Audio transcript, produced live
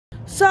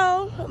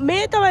So,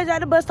 me and Thomas at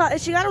the bus stop, and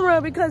she gotta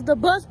run because the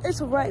bus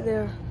is right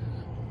there.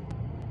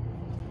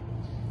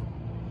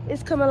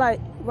 It's coming like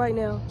right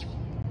now.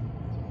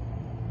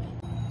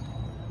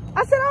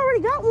 I said I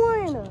already got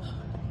one.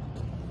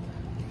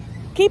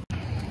 Keep.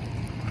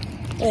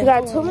 She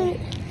got 2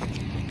 minutes.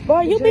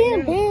 Boy, you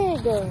being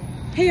big.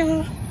 Hey,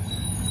 y'all.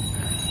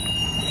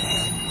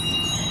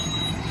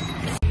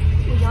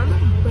 We on the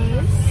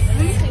bus.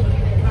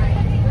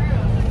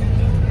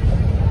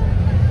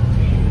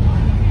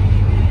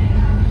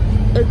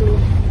 Ugly.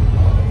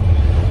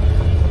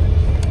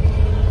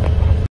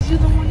 Is you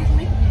the one that's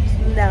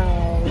making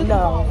this?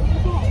 No.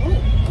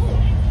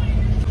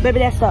 Baby,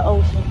 that's the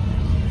ocean.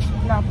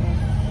 Not bad.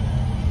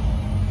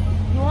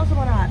 You want some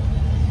or not?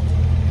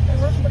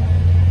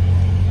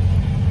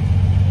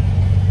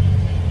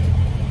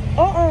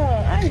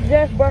 I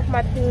just brushed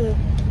my teeth.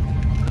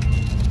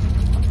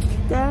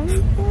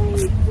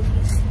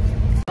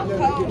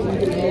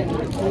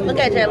 Look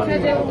at Taylor.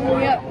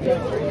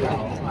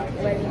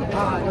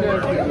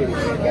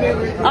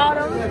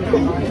 Autumn.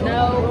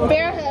 No.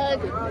 Bear hug.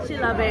 She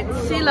love it.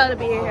 She love to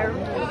be in here.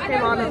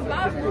 Come on.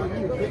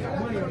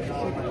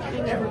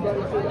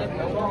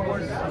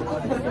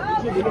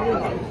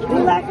 You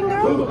laughing,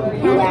 girl?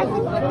 You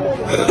laughing?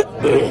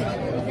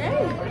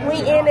 We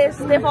in this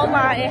stiff on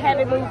line. It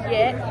haven't moved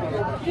yet.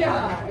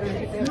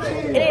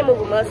 It ain't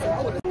moving much.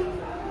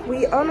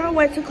 We on our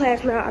way to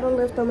class now. I don't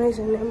lift them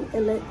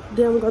and let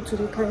them go to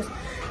the class.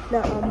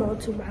 Now I'm on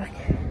to my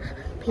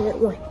period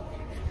 1.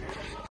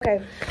 Okay.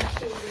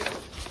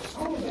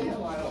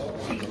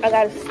 I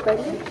gotta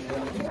study.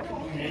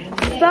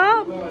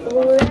 Stop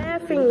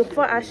laughing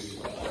before I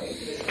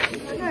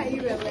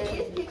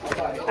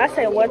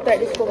say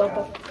 1:30 school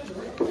open.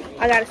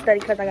 I gotta study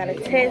because I got a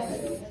test,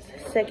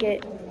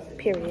 second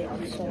period.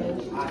 So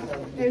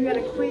You got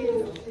a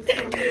quiz.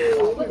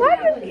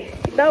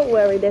 Don't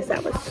worry, that's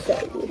not what show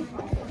you.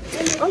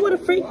 Oh, what a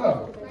freak.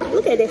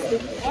 Look at this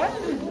thing.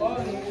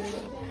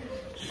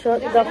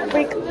 Shut the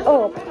freak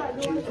up.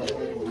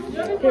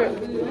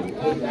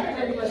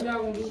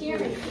 Here.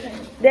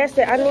 That's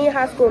it. I need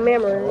high school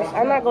memories.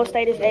 I'm not gonna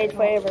stay this age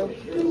forever.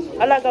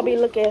 I'm not gonna be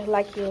looking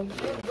like you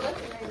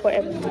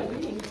forever.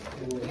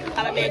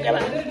 I'll be a good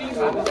one.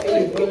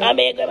 I'll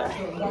be a good one.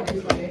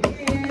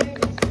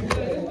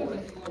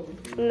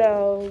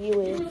 No, you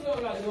will.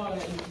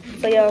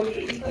 So yeah,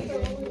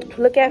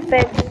 look at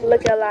Faith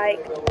looking like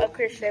a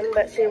Christian,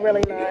 but she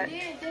really not.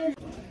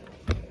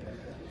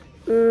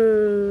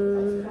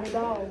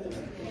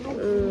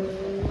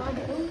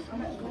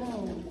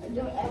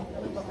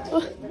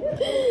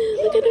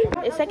 Look at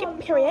her. It's second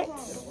period.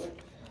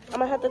 I'm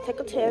gonna have to take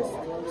a test,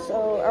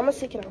 so I'm gonna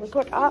see, can I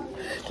record up?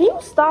 Can you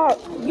stop?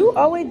 You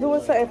always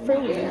doing something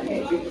fruity.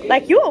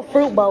 Like you a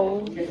fruit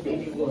bowl.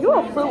 You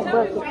a fruit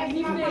bucket.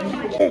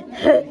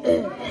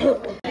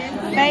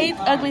 Faith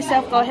ugly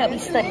self gonna help me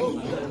study.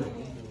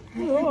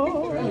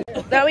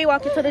 Now we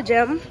walking to the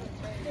gym.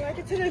 We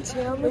walking to the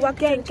gym.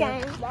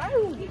 Gang.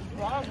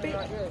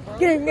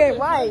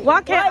 Why?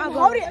 Why can't I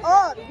hold it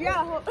up?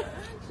 Yeah.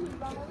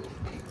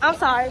 I'm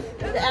sorry.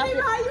 The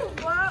outfit.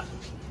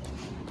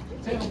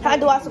 How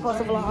do I supposed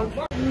to vlog?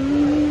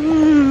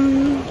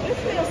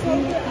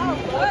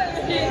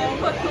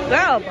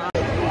 Girl,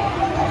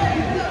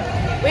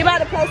 we about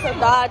to play some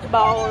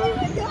dodgeball.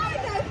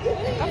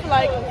 I'm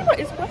like,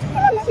 it's I'm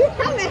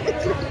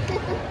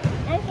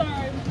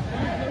sorry.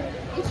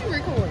 What you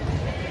record?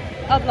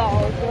 A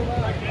vlog.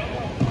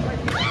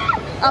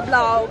 A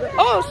vlog.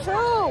 Oh,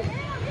 shoot.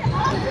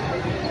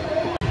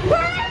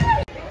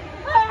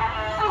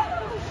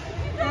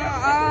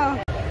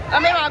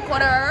 I'm in my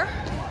corner.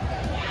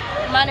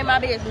 Minding my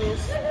business.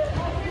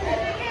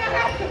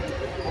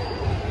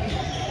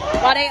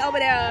 While they over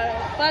there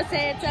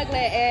fussing, tugging,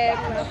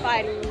 and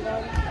fighting.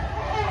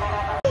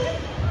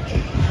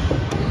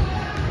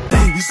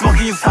 Hey, you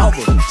smoking your flower.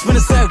 Spin a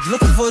sack,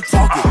 looking for a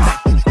target.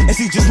 And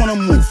she just wanna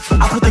move.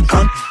 I put the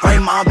gun right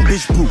in my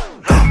bitch boot.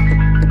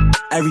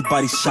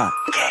 Everybody shot.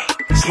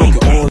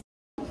 Smoking all.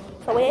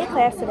 So we in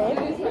class today.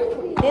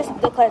 This is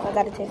the class I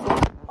gotta test.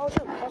 Oh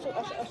shoot.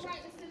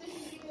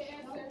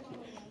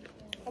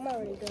 I'm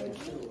already done.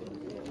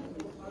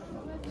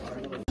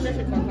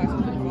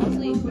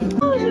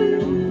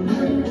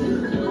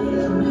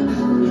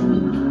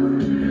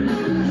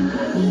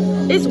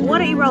 It's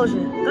water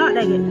erosion. God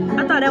dang it.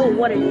 I thought that was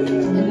water.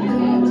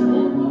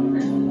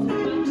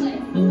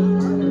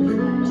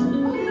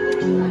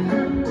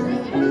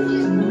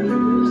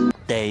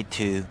 Day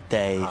 2,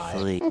 day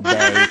 3,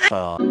 day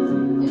 4.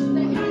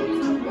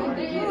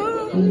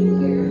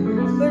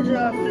 Good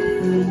job.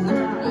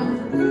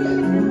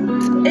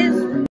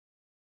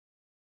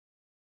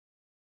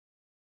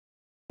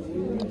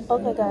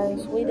 Okay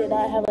guys, we did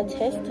not have a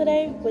test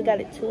today. We got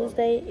it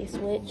Tuesday, it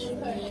switched.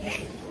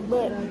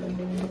 But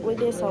we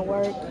did some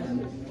work.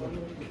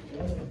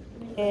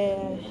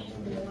 And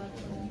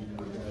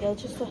yeah,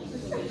 just a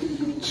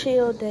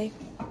chill day.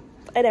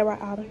 Ain't that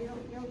right, Autumn?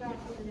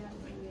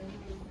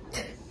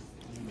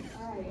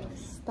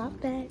 Stop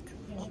that.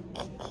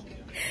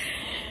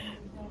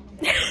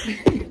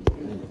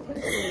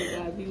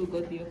 will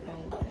go through your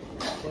phone.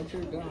 Once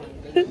you're gone,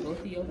 they'll go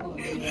through your phone.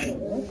 And you're like,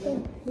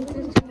 what's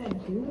this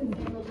child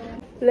doing?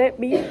 Let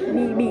me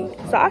be me.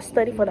 So I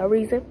study for no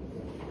reason.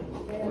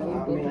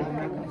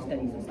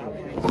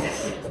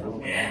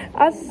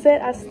 I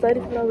said I study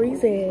for no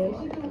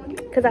reason.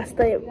 Because I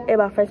studied in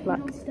my first block.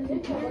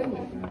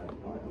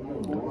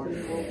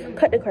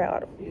 Cut the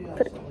crowd.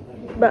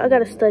 But I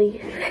gotta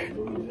study.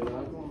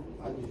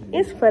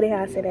 It's funny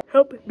how I say that.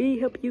 Help me,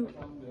 help you.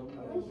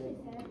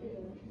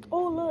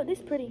 Oh, look, this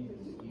is pretty.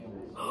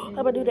 I'm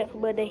gonna do that for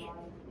Monday.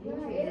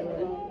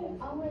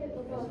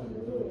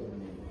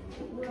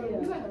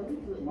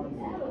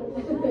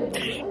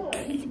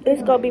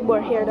 It's gonna be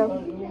more hair though.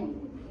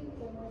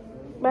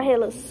 My hair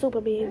looks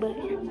super big, but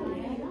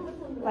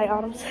like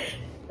Autumn's.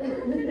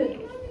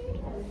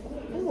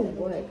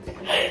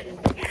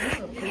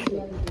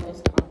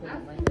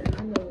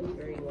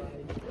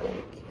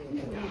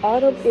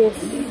 Autumn is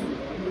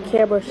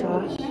camera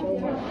shy.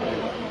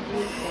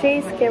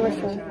 She's camera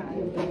shy.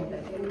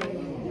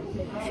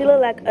 She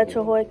look like a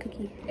Chahoy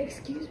cookie.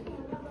 Excuse me.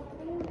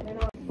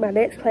 My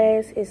next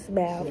class is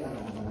math.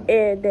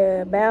 And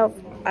the math,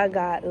 I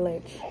got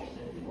lunch.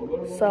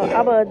 So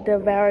I'm gonna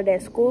devour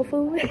that school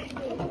food.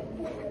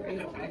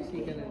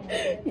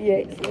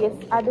 Yes,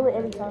 I do it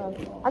every time.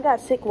 I got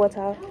sick one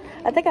time.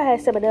 I think I had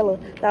salmonella.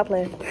 Not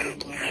playing.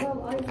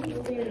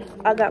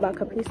 I got my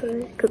Capri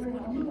Sun because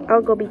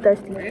I'm gonna be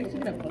thirsty.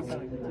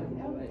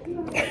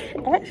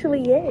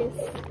 Actually, yes.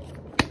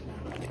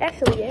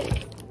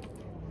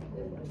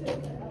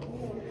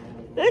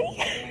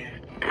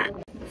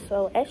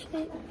 So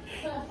actually,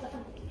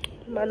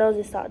 my nose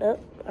is stopped up.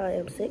 I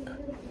am sick.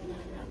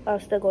 I'm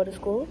still going to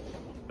school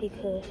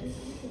because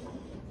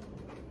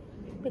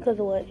of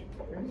what?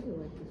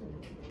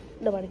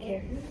 Nobody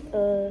cares.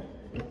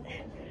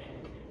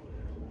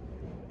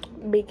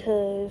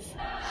 Because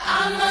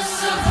I'm a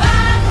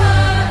survivor.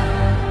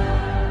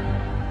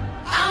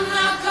 I'm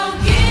not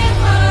gonna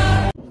give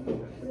up.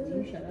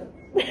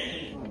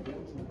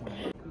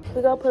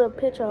 we're gonna put a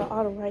picture of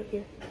Autumn right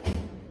here.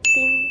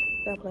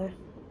 Ding. Not playing.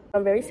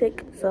 I'm very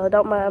sick, so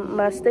don't mind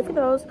my stiffy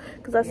nose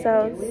because I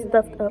sound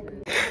stuffed up.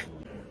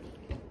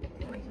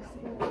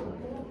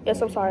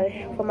 Yes, I'm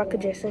sorry for my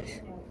congestions.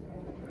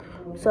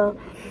 So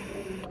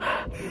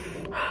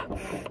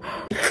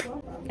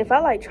if I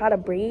like try to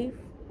breathe,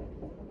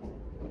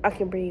 I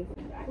can breathe.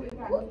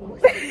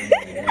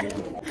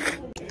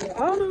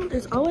 Autumn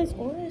is always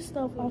ordering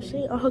stuff on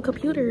shit on her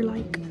computer.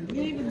 Like, You didn't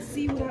even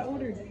see what I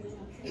ordered.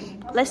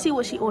 let's see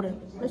what she ordered.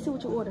 Let's see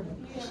what you ordered.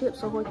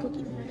 Chips or Ahoy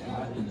cookie.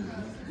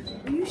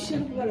 You should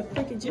have got a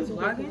freaking just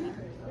log in.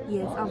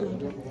 Yes, I'm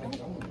ready.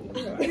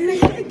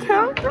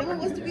 Count. Who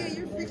wants to be on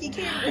your freaking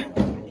camera?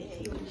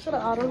 Shut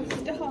up, Autumn.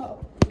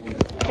 Stop.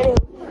 Anyway,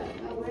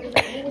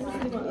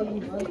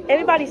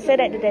 everybody said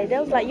that today. They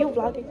was like, you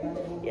vlogging?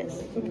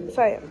 Yes,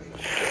 so I am.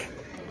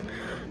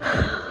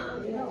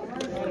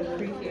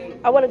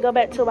 I want to go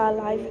back to my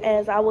life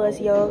as I was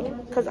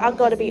young because I'm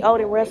going to be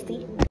old and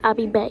rusty. I'll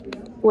be back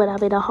when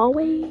I'm in the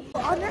hallway.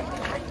 On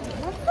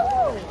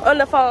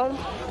the phone.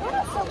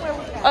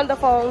 On the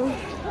phone.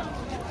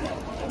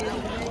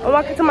 I'm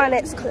walking to my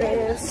next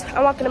class.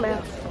 I'm walking to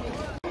math.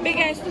 Big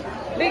ass.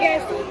 Big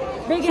ass.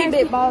 Big She ass.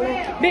 big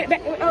balling. Big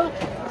back. Oh.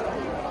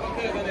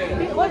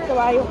 What's the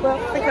lie, bro?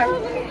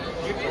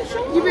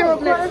 You been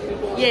recording?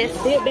 Yes.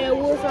 Big bad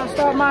wolf. I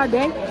start my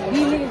day. You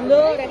niggas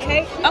love that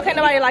hate. Okay,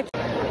 nobody like you.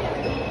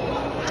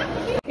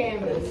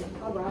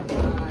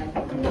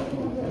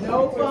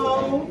 No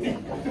phone.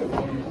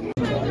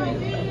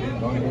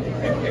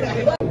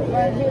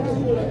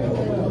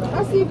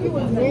 I see if you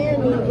was there.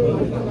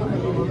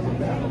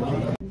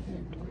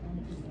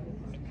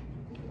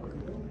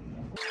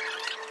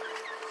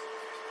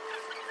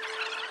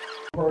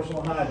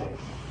 Personal hygiene.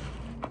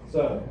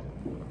 So,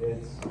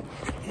 it's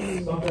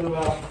something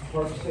about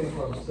purchasing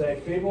from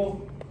safe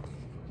people.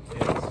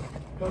 It's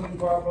cooking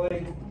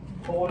properly,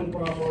 holding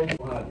properly,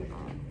 hygiene.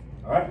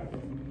 All right.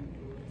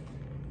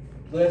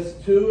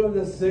 List 2 of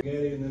the 6.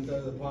 Spaghetti and then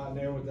throw the pot in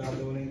there without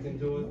doing anything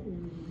to it.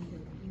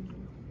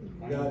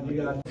 You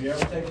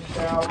ever take a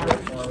shower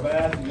or a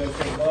bath? You go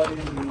take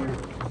buddies and you're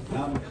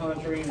out in the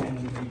country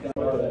and you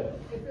got that.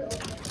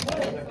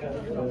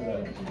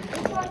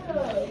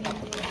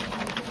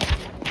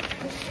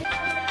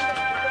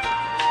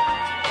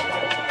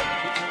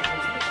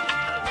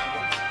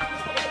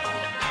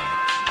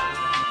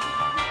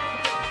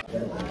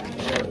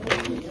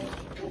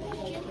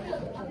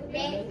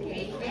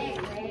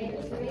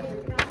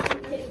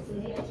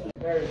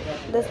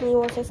 That's me. You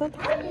want to say something?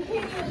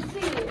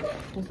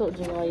 What's up,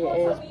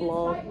 Janaya ass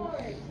blog?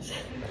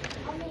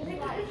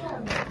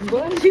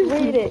 What? You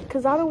read it,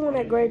 because I don't want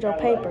to grade your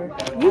paper.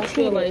 You I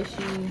feel cheated. like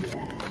she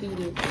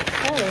cheated.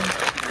 Hey,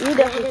 You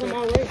definitely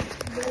my cheated. work.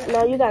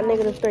 No, you got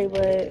 -3,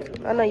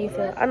 but I know you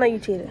feel. I know you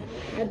cheated.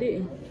 I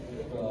didn't.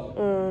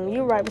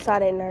 You right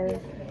beside that nerd.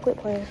 Quit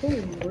playing.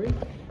 Who, Bree?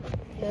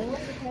 Yeah,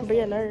 be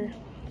a nerd.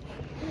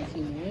 She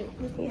went.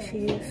 Yes, she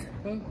is.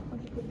 Huh?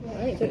 I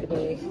ain't took the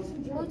pass. Who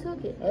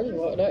took it? I just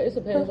walked out. It's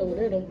a pass over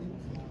there, though.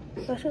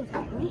 So she was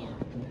like me.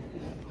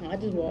 I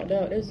just walked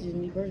out. That's just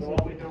me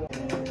personally.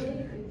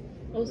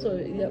 Oh, so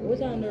yeah, what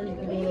time nerd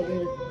you doing over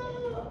here?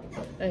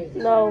 Hey.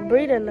 No,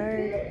 Bree the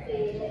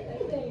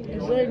nerd.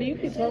 So, do you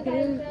keep talking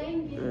to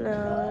him?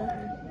 No.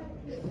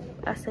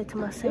 I said to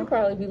He'll myself,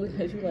 probably be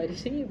looking at you like,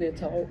 she need to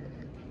talk.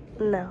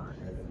 no.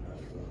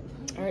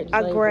 Alright,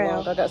 I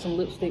grab. I got some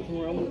lipstick from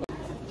Rome.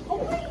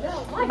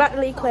 About to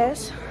leave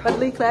class. About to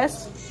leave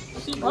class?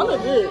 I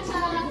look good.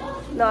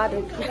 No, I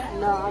didn't.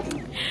 No, I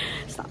didn't.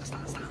 Stop.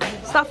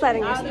 Stop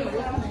flattering yourself.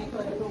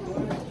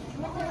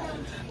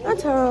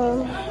 That's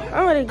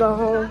I'm ready to go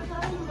home.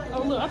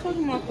 Oh, look, I told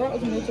you my car was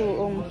going to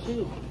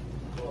shoot.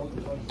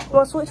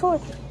 Want to switch one?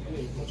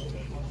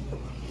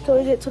 Till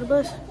we get to the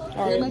bus.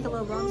 Alright. Make a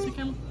little bronze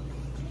camera.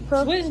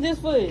 Huh? Switch this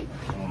foot.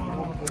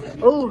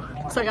 Oh,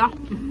 so y'all.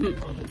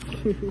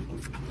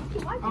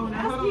 Oh,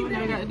 now hold on.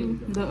 I gotta do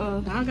the I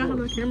got her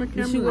little camera.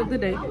 the shoot of the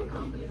day.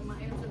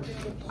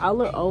 I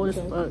look old as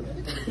fuck.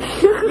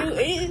 You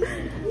is.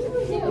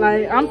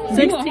 Like, I'm You a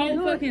 16.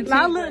 whole fucking Like,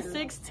 I teen, look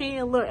 16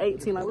 and look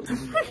 18. Like, what the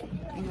fuck?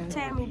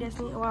 Tell me this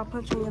or I'll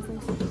punch you in your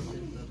face.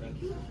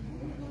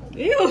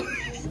 Ew.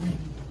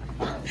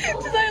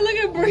 Just like, look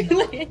at Brie.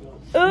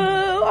 I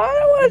don't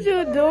want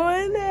you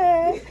doing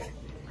that.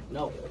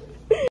 No.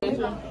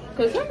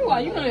 Cause tell me why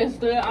you know that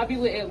stud I be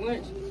with at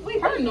lunch.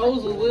 Her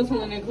nose was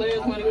whistling in class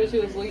when she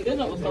was asleep. This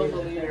was so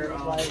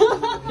hilarious.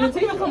 The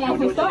teacher come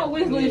on and stop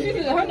whistling. She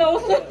did her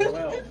nose.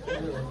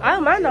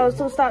 My nose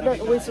too stopped up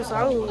the whistle, so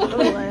I don't know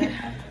why.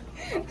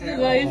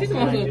 Like she's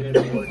my foot.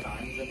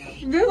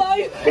 Just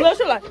like No,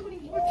 she like.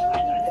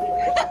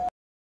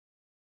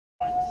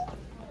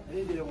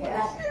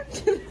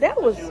 That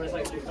was.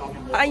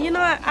 You know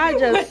what? I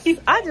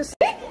just.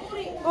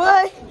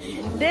 What?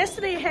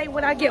 Destiny hate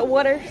when I get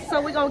water,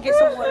 so we gonna get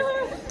some water.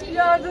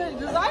 Yo,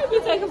 does I be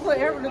taking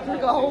forever to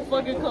drink a whole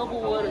fucking cup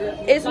of water?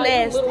 It's Like,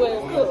 nasty. little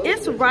ass cup.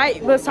 It's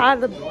right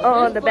beside the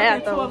bathroom. Fucking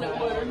toilet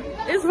water.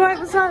 It's right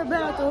beside the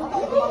bathroom.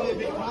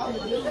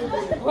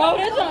 Bro,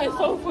 that joint is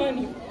so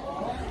funny.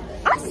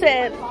 I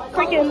said,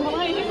 freaking.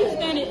 Like, he was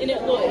standing in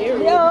that little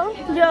area.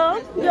 Yo.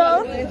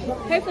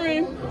 Hey,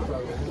 friend.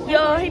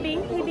 Yo, he be.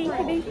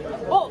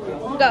 Oh, Go.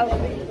 look at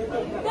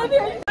Look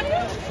at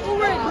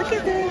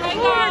Hey, this.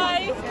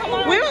 guys. Come on.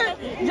 We were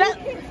just.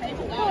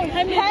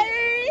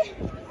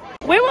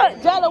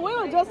 We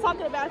were just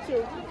talking about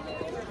you.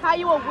 How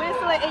you were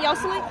whistling in your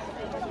sleep.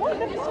 What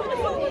the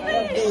fuck was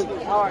this?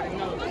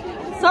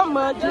 Something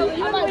much.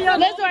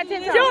 Let's do our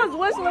 10 times. She was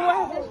whistling. What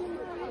happened?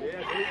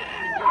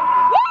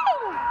 Woo!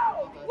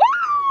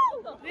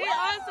 We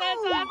are so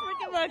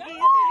freaking lucky.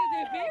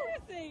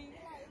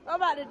 I'm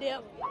about to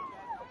dip.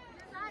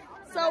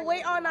 So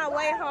we on our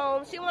way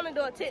home. She want to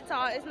do a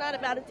TikTok. It's not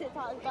about a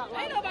TikTok. It's about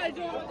life. I'm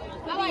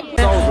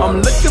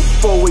looking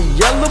for a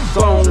yellow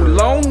bone,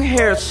 long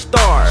hair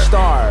star.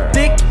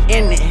 Thick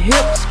in the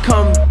hips,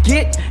 come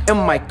get in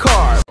my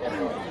car.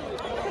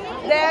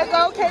 There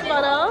go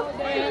K-Butter.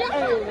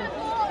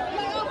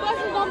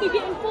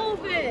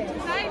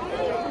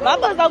 My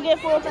bus don't get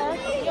full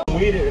fast.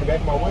 Weed in the back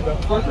of my window.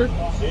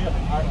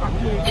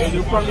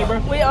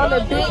 Yeah. We on a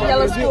big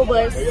yellow school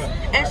bus.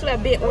 Actually, a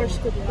big orange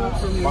school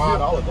bus.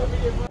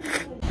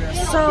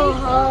 $5. So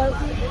hot.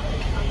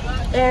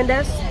 And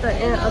that's the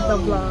end of the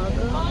vlog.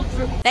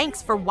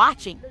 Thanks for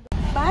watching.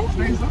 Bye.